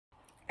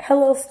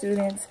Hello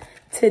students,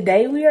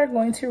 today we are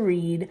going to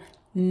read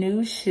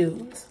New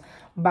Shoes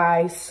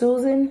by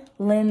Susan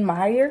Lynn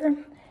Meyer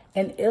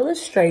and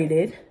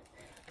illustrated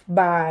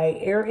by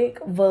Eric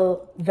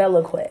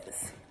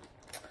Velazquez.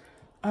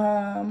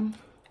 When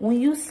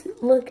you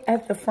look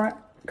at the front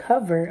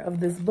cover of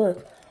this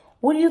book,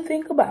 what do you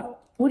think about?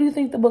 What do you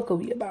think the book will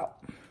be about?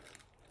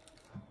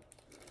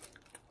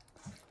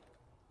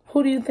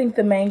 Who do you think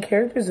the main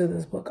characters of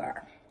this book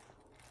are?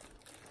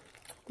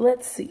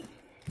 Let's see.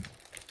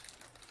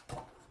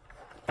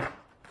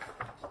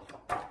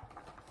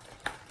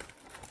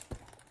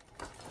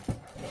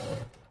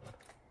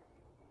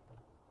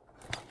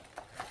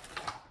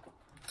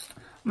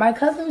 My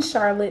cousin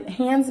Charlotte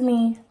hands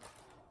me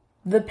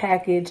the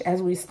package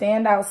as we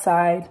stand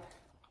outside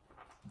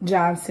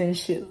Johnson's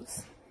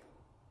Shoes.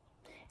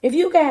 If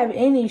you could have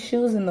any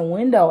shoes in the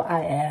window,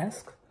 I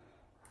ask,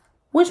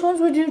 which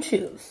ones would you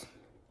choose?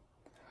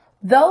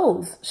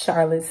 Those,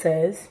 Charlotte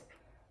says,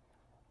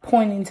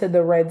 pointing to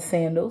the red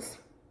sandals.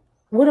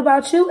 What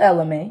about you,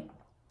 Ella May?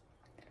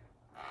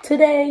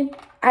 Today,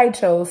 I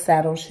chose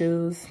saddle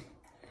shoes.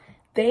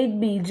 They'd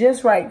be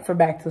just right for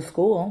back to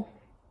school.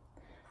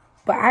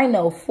 But I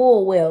know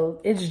full well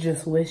it's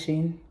just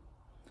wishing.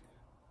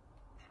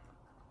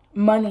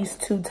 Money's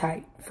too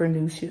tight for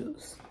new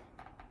shoes.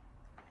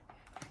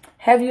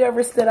 Have you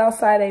ever stood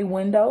outside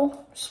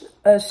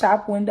a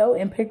shop window,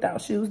 and picked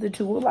out shoes that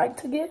you would like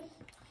to get?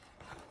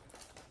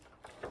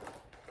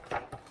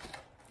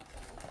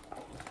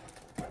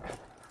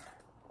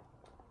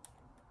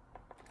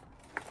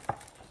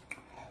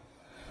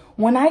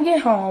 When I get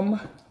home,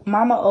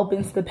 Mama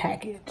opens the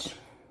package.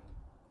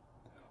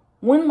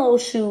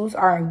 Winlow's shoes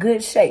are in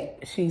good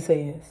shape, she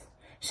says.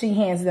 She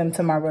hands them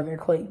to my brother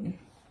Clayton.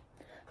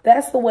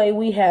 That's the way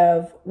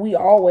we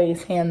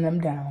always hand them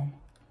down.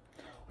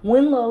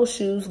 Winlow's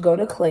shoes go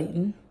to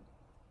Clayton.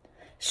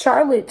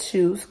 Charlotte's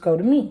shoes go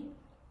to me.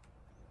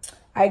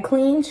 I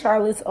clean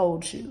Charlotte's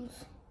old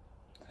shoes.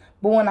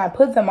 But when I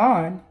put them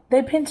on,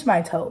 they pinch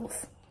my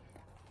toes.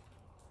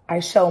 I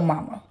show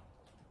Mama.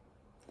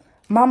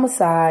 Mama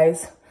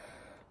sighs.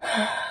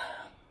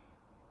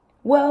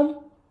 Well,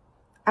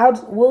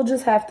 we'll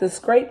just have to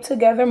scrape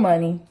together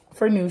money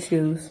for new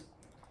shoes.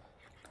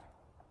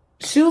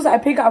 Shoes I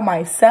pick out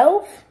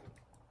myself?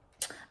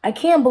 I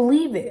can't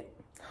believe it.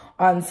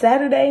 On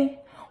Saturday,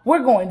 we're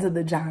going to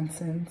the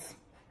Johnsons.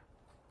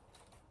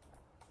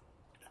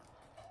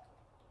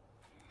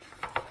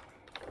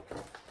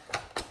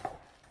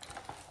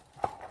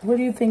 Where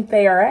do you think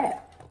they are at?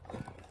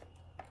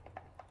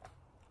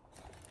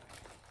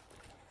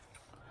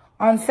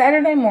 On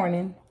Saturday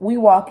morning, we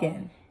walk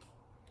in.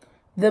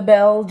 The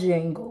bell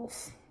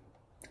jingles.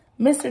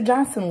 Mr.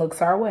 Johnson looks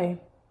our way.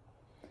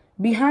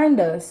 Behind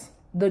us,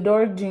 the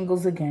door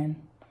jingles again.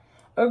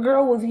 A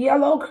girl with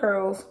yellow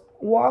curls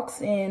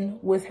walks in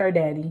with her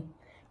daddy.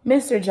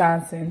 Mr.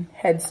 Johnson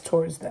heads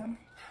towards them.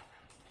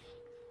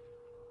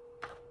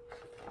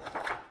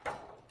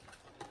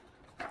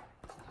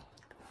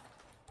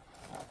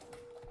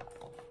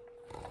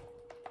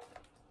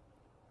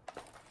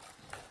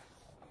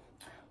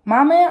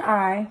 Mama and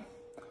I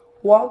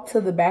walk to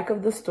the back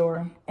of the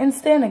store and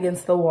stand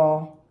against the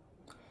wall.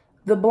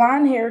 The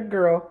blonde-haired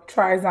girl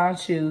tries on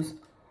shoes,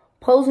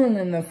 posing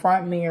in the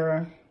front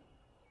mirror.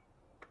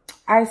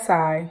 I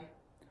sigh.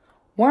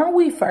 Weren't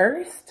we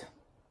first?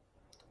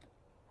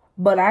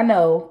 But I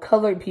know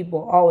colored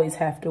people always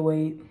have to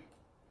wait.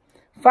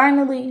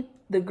 Finally,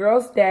 the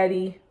girl's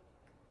daddy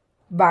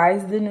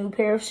buys the new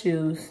pair of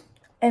shoes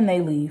and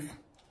they leave.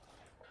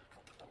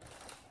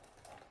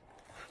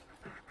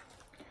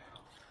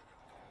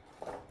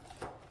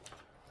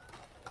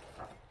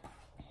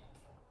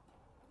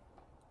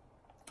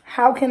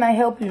 How can I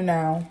help you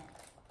now?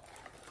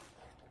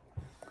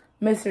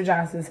 Mr.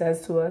 Johnson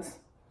says to us.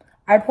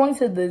 I point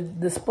to the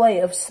display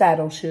of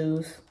saddle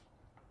shoes.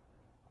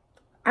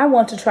 I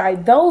want to try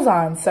those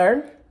on,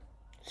 sir,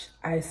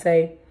 I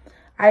say.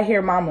 I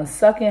hear Mama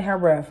sucking her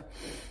breath.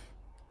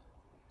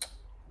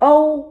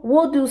 Oh,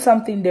 we'll do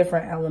something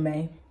different, Ella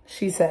May,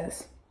 she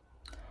says.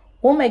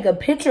 We'll make a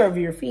picture of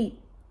your feet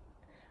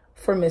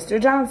for Mr.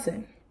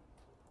 Johnson.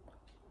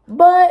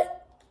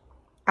 But,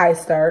 I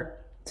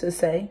start to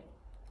say.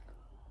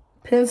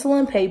 Pencil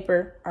and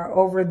paper are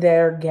over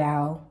there,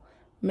 gal,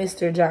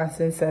 Mr.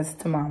 Johnson says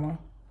to Mama.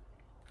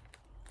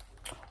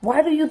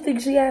 Why do you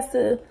think she has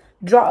to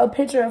draw a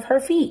picture of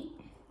her feet?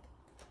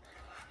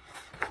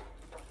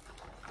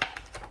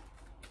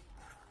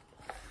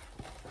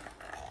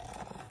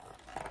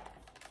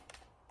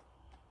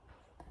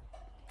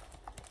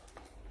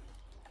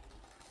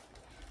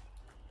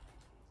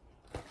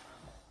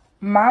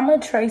 Mama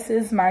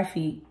traces my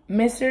feet.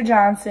 Mr.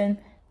 Johnson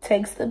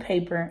takes the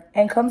paper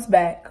and comes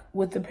back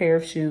with a pair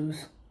of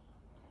shoes.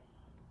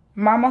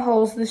 Mama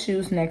holds the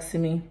shoes next to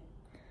me.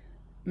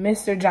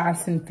 Mr.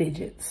 Johnson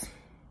fidgets.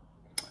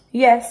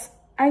 Yes,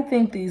 I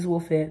think these will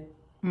fit,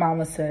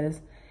 Mama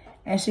says,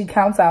 and she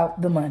counts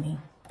out the money.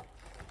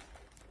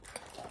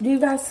 Do you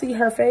guys see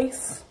her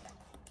face?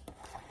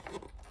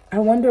 I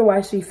wonder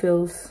why she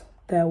feels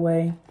that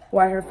way,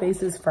 why her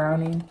face is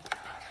frowning.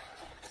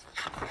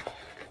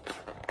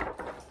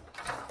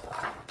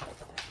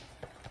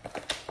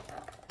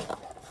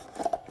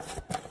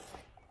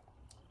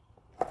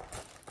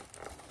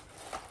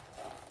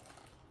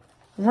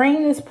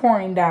 Rain is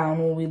pouring down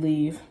when we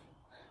leave.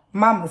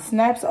 Mama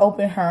snaps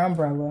open her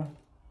umbrella.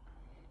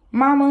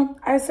 Mama,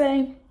 I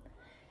say,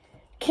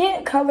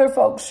 can't color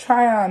folks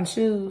try on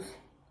shoes?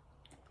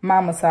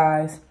 Mama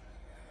sighs.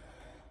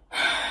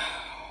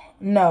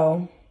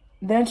 No.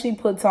 Then she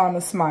puts on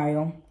a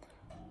smile.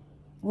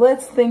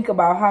 Let's think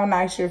about how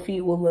nice your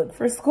feet will look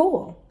for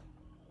school.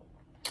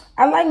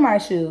 I like my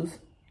shoes,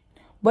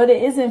 but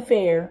it isn't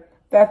fair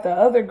that the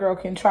other girl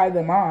can try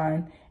them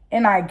on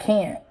and I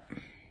can't.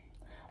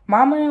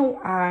 Mama and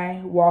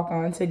I walk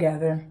on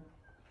together,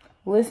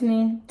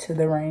 listening to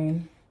the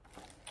rain.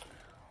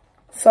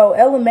 So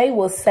Ella Mae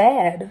was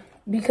sad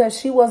because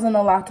she wasn't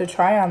allowed to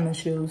try on the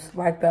shoes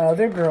like the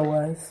other girl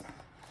was.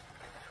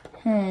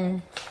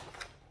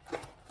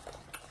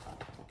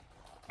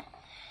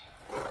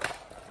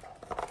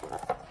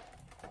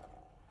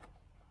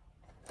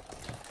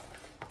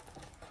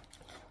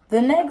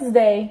 The next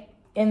day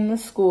in the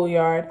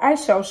schoolyard, I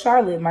show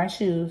Charlotte my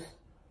shoes.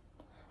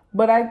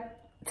 But I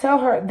tell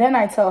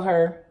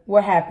her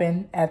what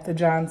happened at the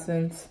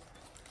Johnsons.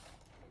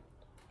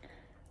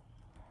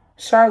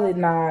 Charlotte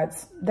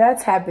nods.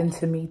 That's happened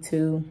to me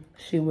too,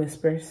 she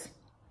whispers.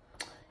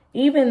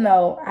 Even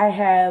though I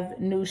have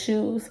new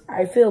shoes,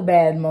 I feel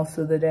bad most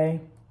of the day.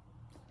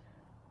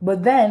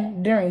 But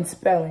then, during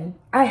spelling,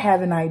 I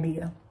have an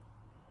idea.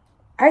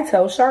 I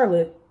tell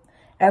Charlotte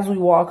as we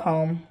walk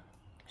home.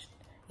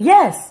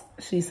 Yes,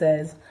 she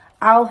says,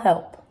 I'll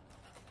help.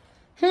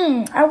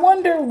 I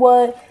wonder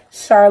what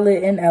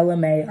Charlotte and Ella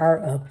Mae are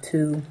up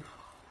to.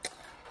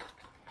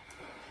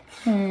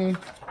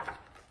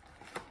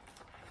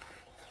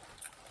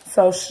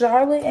 So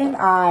Charlotte and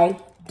I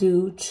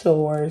do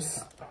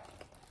chores.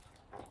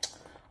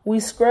 We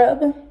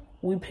scrub,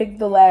 we pick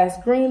the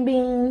last green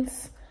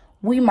beans,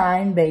 we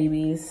mind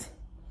babies.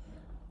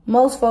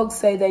 Most folks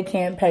say they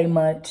can't pay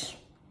much.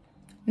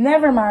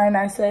 Never mind,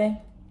 I say.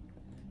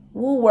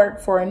 We'll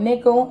work for a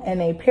nickel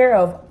and a pair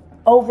of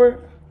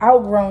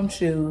outgrown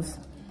shoes.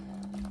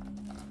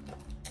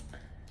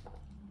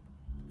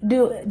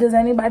 Does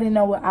anybody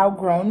know what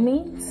outgrown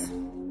means?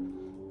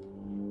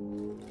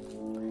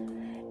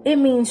 It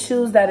means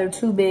shoes that are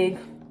too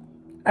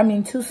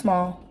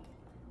small,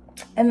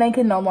 and they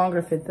can no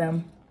longer fit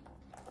them.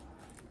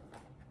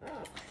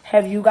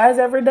 Have you guys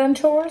ever done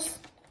chores?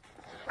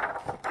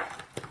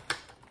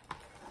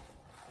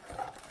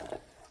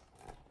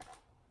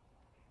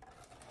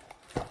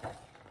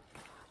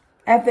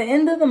 At the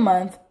end of the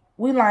month,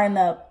 we line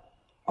up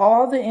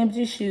all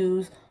the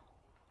shoes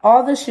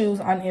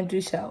on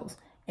empty shelves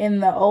in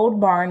the old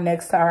barn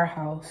next to our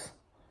house.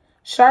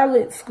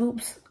 Charlotte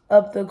scoops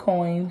up the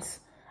coins.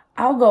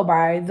 I'll go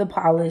buy the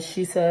polish,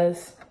 she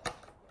says.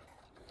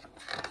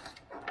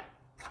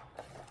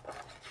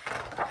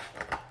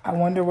 I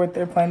wonder what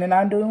they're planning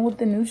on doing with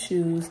the new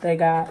shoes they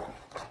got.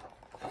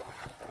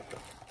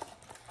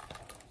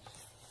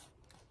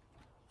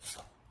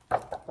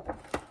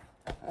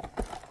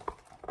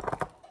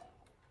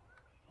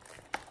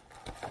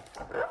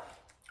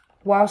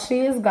 While she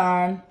is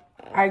gone,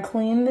 I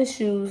clean the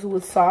shoes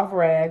with soft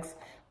rags.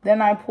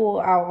 Then I pull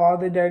out all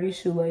the dirty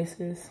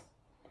shoelaces.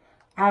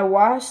 I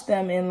wash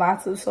them in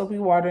lots of soapy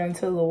water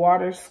until the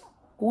water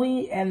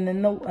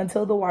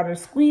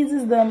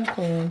squeezes them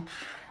clean.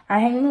 I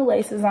hang the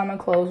laces on a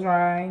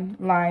clothesline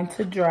line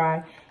to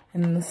dry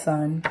in the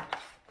sun.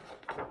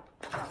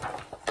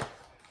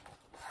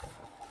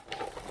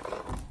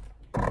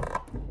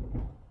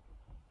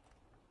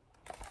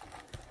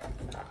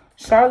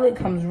 Charlotte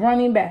comes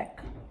running back.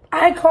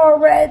 I call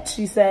red,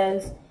 she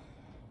says.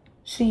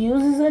 She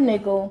uses a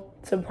nickel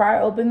to pry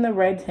open the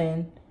red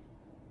tin,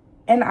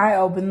 and I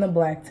open the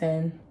black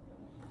tin.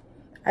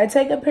 I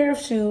take a pair of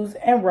shoes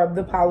and rub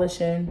the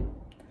polish in.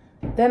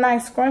 Then I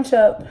scrunch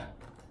up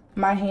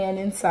my hand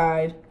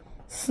inside,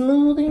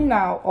 smoothing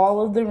out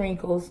all of the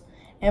wrinkles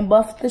and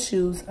buff the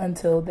shoes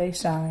until they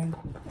shine.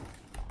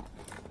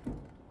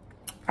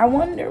 I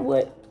wonder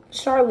what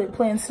Charlotte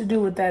plans to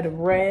do with that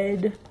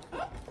red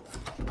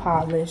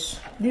polish.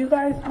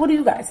 What do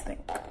you guys think?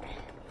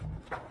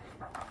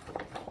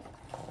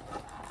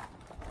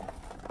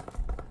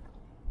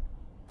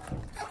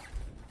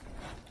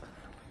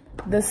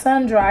 The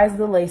sun dries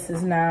the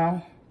laces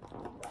now.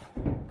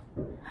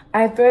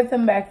 I thread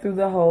them back through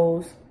the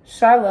holes.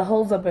 Charlotte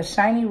holds up a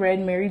shiny red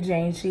Mary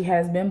Jane she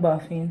has been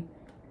buffing.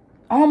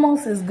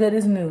 Almost as good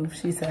as new,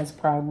 she says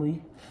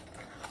proudly.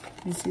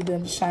 You see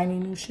the shiny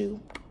new shoe?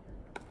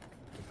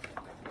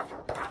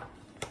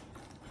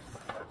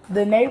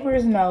 The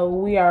neighbors know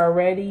we are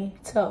ready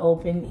to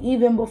open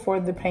even before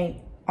the paint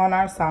on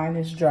our sign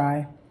is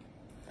dry.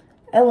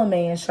 Ella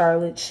Mae and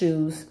Charlotte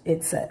shoes,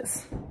 it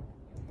says.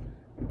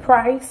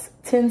 Price,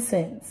 10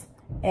 cents,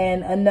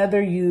 and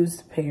another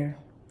used pair.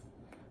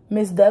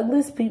 Miss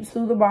Douglas peeps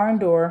through the barn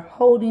door,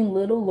 holding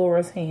little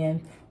Laura's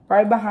hand.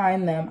 Right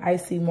behind them, I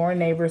see more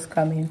neighbors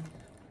coming.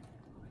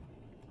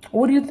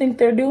 What do you think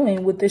they're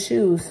doing with the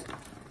shoes?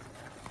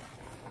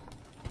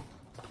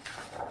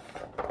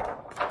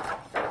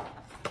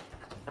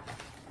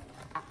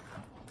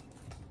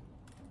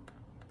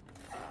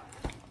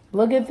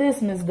 Look at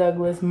this, Miss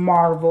Douglas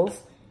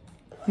marvels.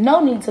 No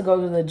need to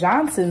go to the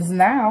Johnsons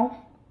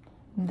now.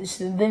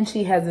 Then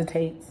she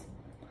hesitates.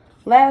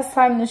 Last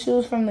time the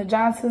shoes from the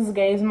Johnsons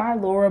gave my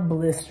Laura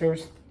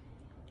blisters.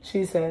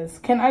 She says,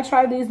 can I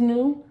try these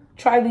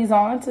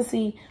on to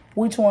see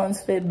which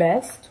ones fit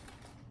best?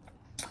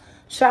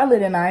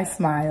 Charlotte and I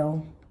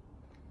smile.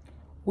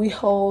 We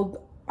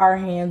hold our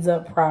hands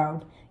up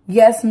proud.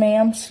 Yes,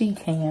 ma'am, she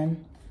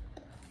can.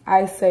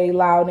 I say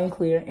loud and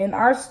clear. In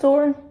our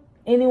store,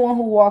 anyone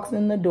who walks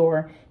in the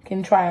door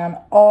can try on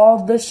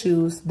all the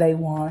shoes they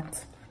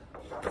want.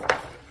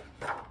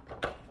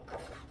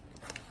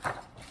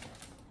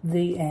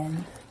 The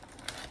end.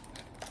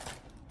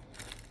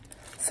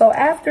 So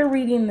after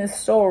reading this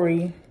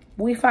story,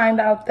 we find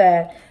out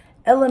that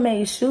Ella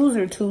Mae's shoes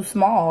are too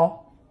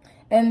small,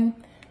 and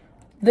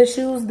the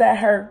shoes that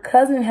her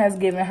cousin has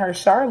given her,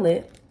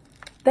 Charlotte,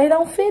 they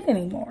don't fit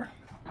anymore.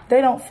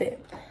 They don't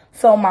fit.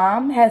 So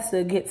mom has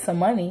to get some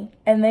money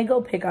and they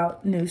go pick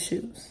out new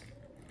shoes.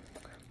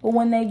 But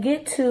when they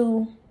get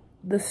to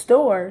the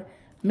store,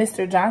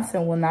 Mr.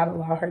 Johnson will not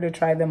allow her to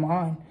try them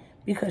on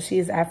because she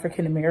is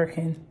African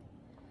American.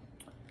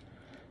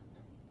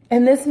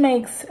 And this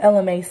makes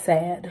Ella Mae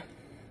sad.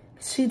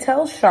 She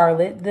tells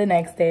Charlotte the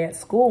next day at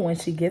school when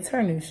she gets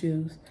her new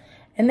shoes,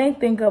 and they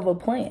think of a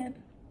plan.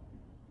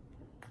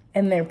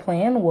 And their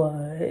plan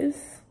was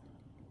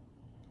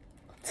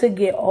to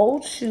get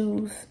old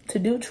shoes, to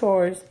do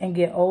chores and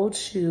get old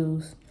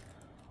shoes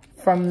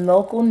from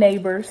local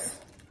neighbors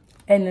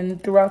and then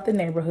throughout the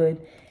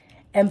neighborhood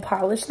and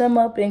polish them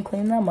up and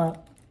clean them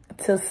up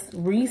to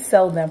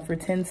resell them for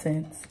 10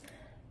 cents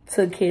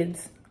to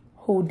kids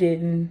who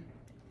didn't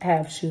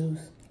have shoes.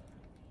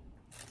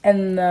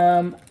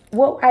 And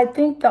what I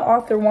think the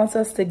author wants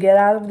us to get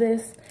out of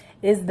this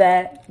is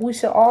that we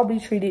should all be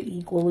treated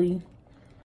equally.